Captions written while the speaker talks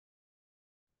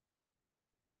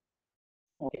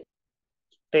Okay.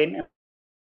 Strain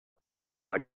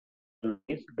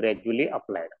is gradually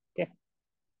applied. Okay.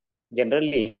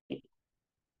 Generally,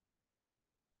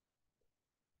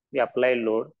 we apply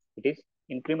load. It is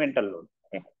incremental load.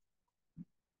 Okay.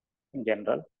 In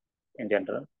general, in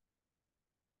general,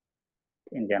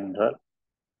 in general,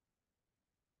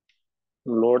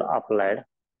 load applied,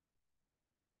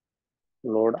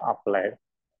 load applied,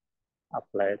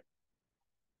 applied,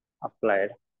 applied,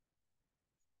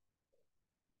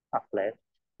 applied,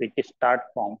 which start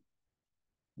from,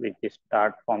 which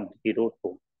start from 0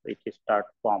 to, which start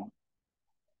from,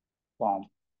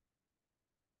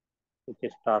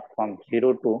 which start from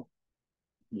 0 to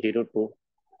 0 to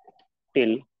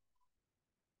till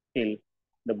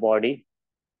the body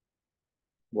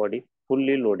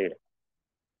fully loaded,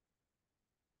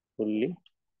 fully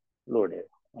loaded.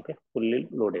 Okay, fully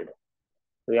loaded.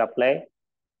 We apply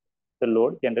the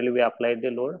load. Generally, we apply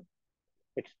the load.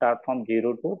 It starts from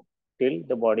 0 to till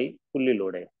the body fully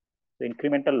loaded. So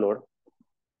incremental load,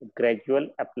 gradual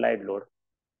applied load.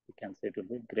 You can say it will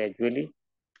be gradually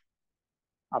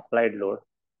applied load,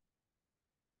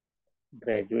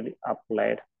 gradually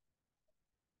applied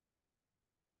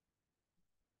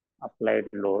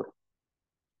load.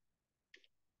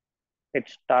 It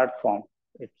start from,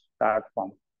 it start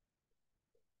from,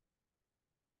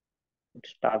 it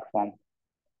start from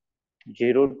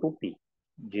 0 to P,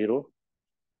 0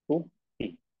 to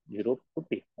P, 0 to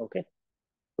P. Okay.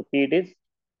 So P it is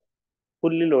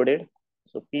fully loaded.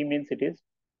 So P means it is,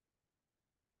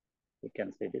 we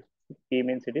can say this. P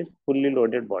means it is fully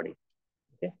loaded body.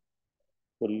 Okay.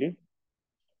 Fully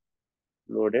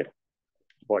loaded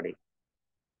body.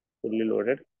 Fully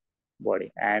loaded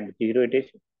body. And 0 it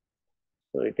is,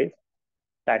 so it is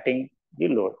starting the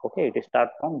load. Okay. It is start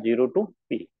from 0 to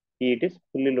P. P it is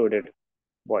fully loaded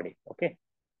body. Okay.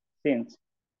 Since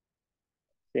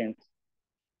since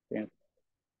since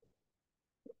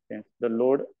since the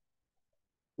load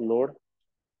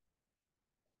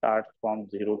starts from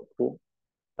 0 to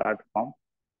start from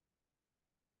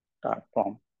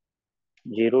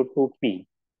 0 to P,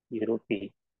 0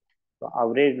 P. So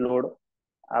average load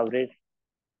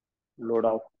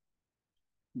of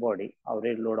body,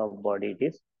 average load of body it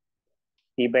is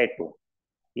P by 2,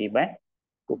 P by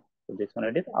 2. So this one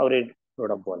it is average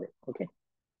load of body. Okay.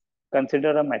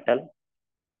 Consider a metal,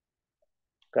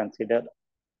 consider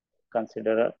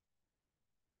a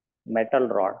metal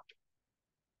rod,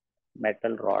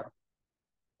 metal rod,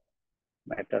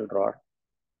 metal rod.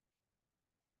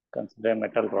 Consider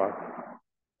metal rod,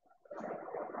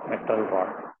 metal rod.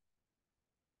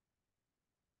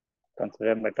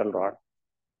 Consider metal rod.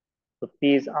 So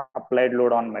P is applied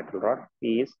load on metal rod.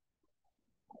 P is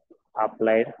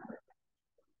applied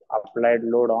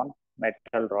load on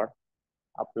metal rod.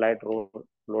 Applied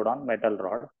load on metal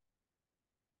rod.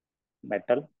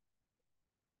 Metal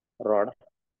rod,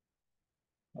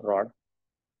 rod,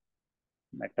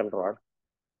 metal rod.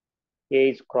 A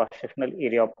is cross-sectional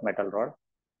area of metal rod.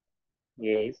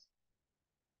 A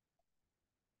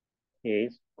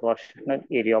is cross-sectional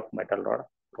area of metal rod.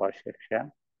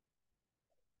 Cross-sectional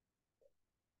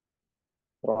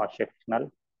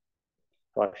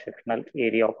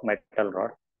area of metal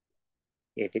rod.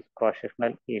 It is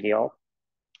cross-sectional area of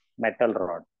metal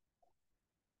rod.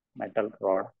 Metal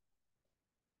rod.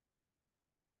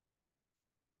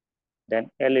 Then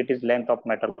L it is length of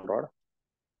metal rod.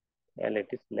 L it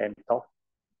is length of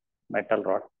metal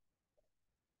rod.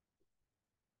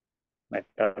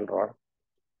 Metal rod.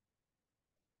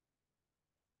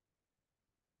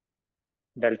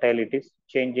 Delta L it is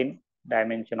change in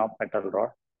dimension of metal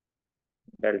rod.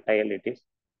 Delta L it is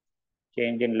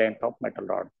change in length of metal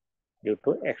rod due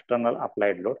to external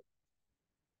applied load.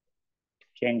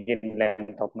 Change in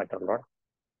length of metal rod.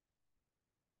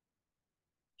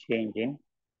 Change in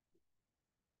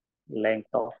length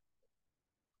of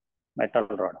metal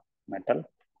rod. Metal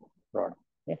rod.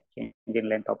 Okay. Change in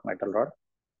length of metal rod.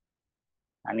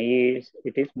 And it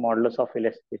is modulus of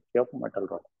elasticity of metal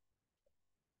rod.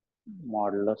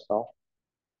 Modulus of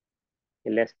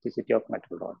elasticity of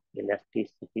metal rod.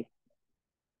 Elasticity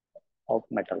of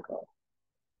metal rod.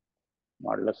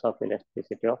 Modulus of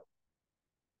elasticity of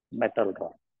metal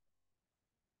rod.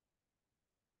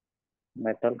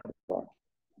 Metal rod.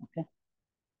 Okay.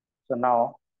 So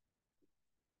now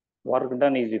work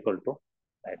done is equal to,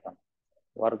 write down,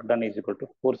 work done is equal to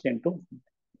force into,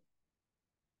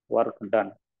 work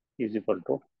done is equal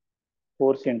to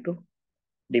force into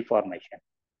deformation.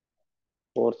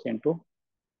 Force into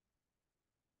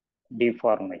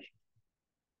deformation.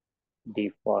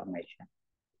 Deformation.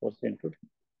 Force into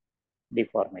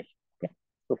deformation. Okay.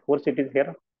 So force it is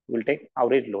here. We will take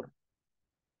average load.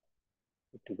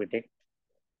 It will be take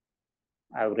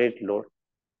average load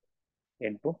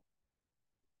into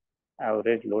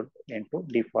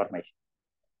deformation.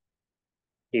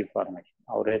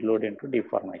 Average load into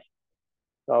deformation.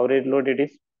 So average load it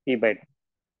is P by 2.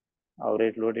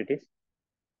 Average load it is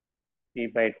P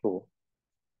by 2.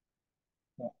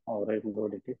 Average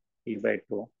load it is P by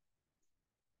 2.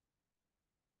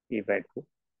 P by 2.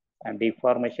 And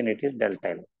deformation it is delta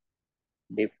L.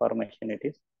 Deformation it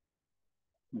is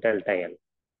delta L.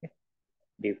 Okay.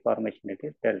 Deformation it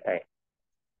is delta L.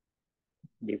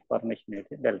 Deformation it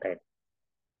is delta L.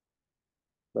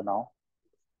 So now,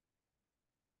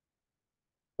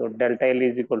 so delta L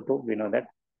is equal to, we know that.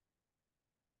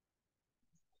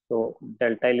 So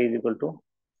delta L is equal to,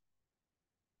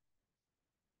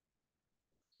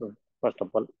 so first of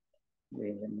all,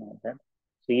 we know that.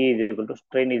 So E is equal to,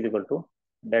 strain is equal to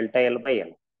delta L by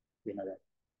L. We know that.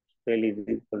 Strain is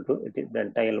equal to, it is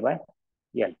delta L by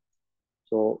L.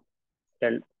 So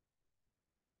delta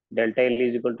L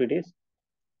is equal to, it is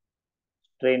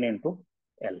strain into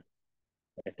L.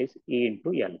 That is E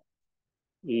into L.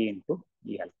 E into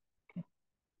L.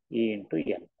 E into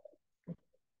L.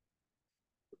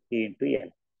 E into L.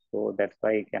 So that's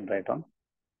why you can write on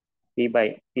P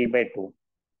by 2.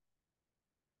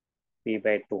 P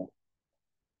by 2.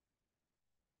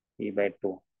 P by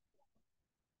 2.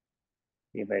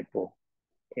 P by 2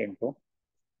 into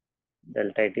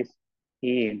delta it is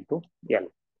E into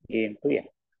L. E into L.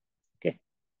 Okay.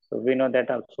 So we know that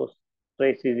also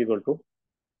stress is equal to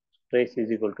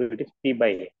it is P by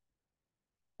A.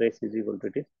 Stress is equal to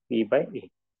it is P by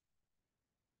A.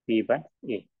 P by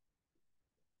A.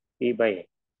 P by A.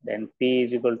 Then P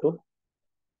is equal to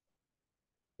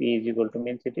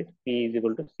means it is P is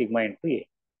equal to sigma into A.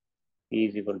 P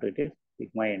is equal to it is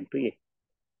sigma into A.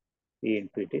 P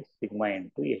into it is sigma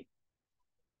into A.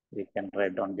 We can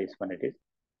write down this one it is.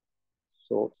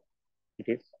 So it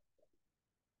is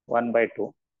 1 by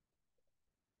 2,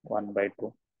 1 by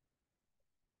 2,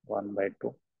 1 by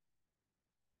 2,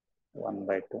 1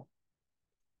 by 2,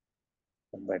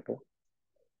 1 by 2.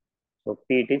 So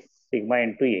P it is sigma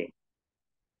into A.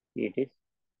 P it is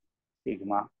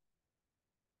sigma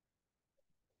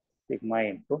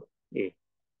into A.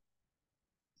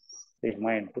 Sigma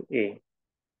into A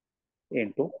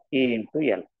into E into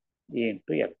L. E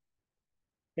into L.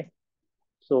 Okay.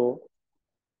 So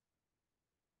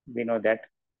we know that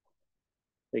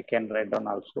we can write down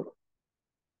also.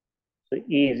 So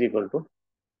E is equal to,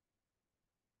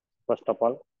 first of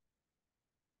all,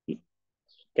 E,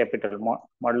 capital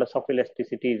modulus of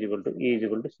elasticity is equal to E is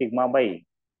equal to sigma by E.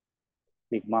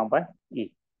 Sigma by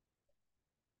E.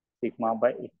 Sigma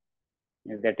by E.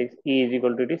 And that is E is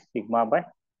equal to this sigma by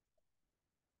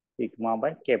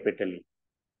capital E.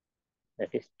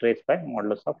 That is stress by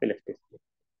modulus of elasticity.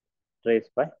 Stress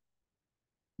by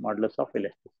modulus of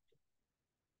elasticity.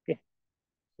 Okay.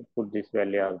 So put this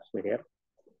value also here.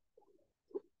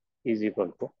 Is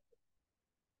equal to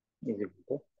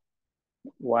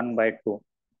 1 by 2,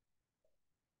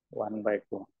 1 by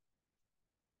 2,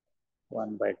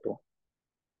 1 by 2,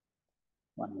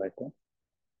 1 by 2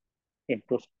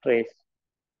 into stress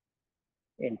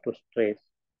into stress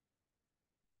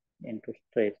into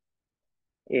stress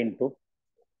into,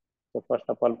 so first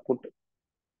of all put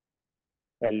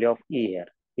value of E here,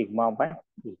 sigma by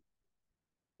E,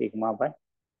 sigma by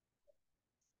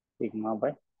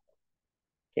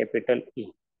capital E,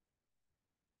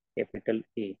 capital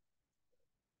E,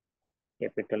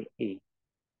 capital E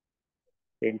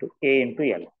into A into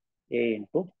L, A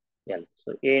into L.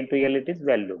 So A into L it is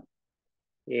volume,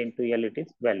 A into L it is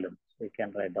volume. So we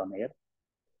can write down here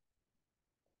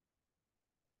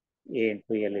A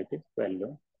into L it is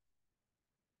volume.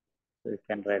 So we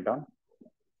can write down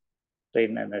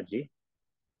strain energy.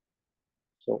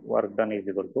 So work done is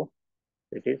equal to,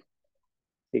 it is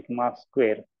sigma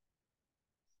square,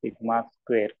 sigma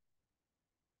square,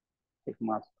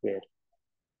 sigma square.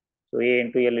 So A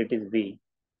into L it is V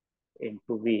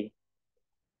into V,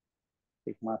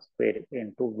 sigma square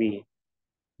into V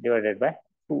divided by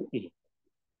 2E,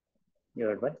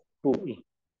 divided by 2E,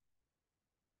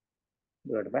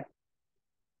 divided by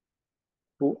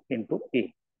 2 into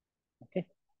E. Okay.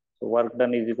 So work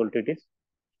done is equal to, it is,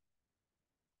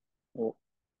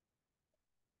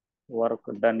 work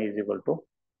done is equal to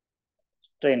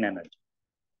strain energy,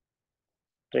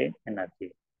 strain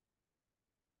energy,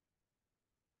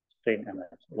 strain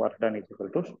energy. Work done is equal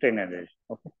to strain energy.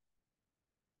 Okay.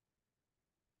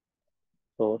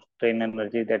 So strain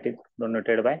energy, that is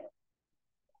denoted by,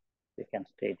 we can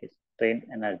state is strain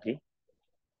energy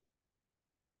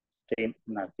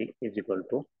is equal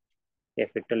to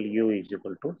capital U is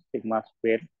equal to sigma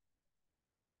square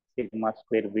sigma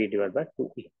square V divided by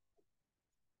 2E.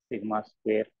 Sigma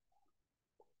square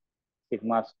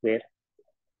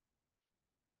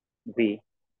V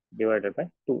divided by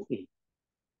 2E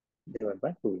divided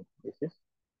by 2E. This is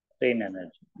strain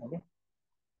energy. Okay,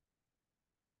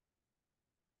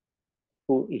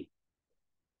 2E,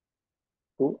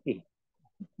 2E.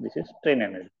 This is strain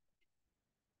energy.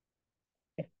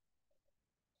 Okay.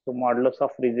 So modulus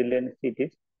of resiliency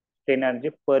is strain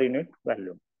energy per unit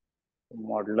volume. So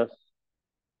modulus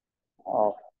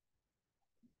of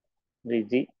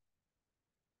resiliency,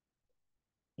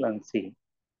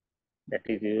 that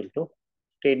is equal to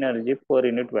strain energy per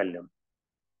unit volume.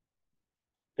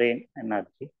 Strain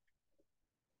energy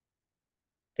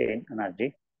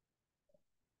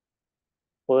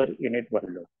per unit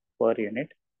volume, per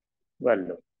unit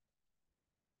volume,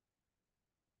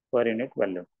 per unit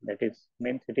volume. That is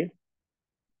means it is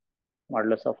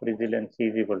modulus of resiliency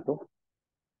is equal to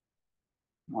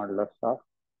modulus of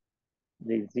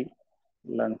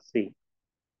resiliency,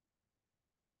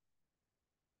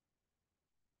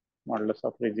 modulus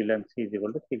of resiliency is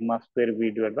equal to sigma square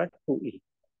V divided by 2E.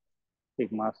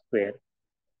 Sigma square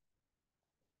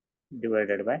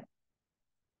divided by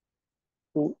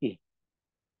 2E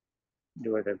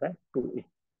divided by 2E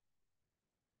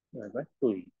divided by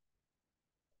 2E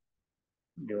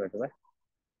divided by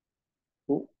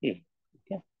 2E.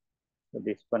 Okay. So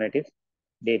this one it is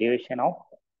derivation of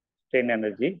strain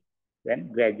energy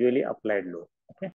when gradually applied load.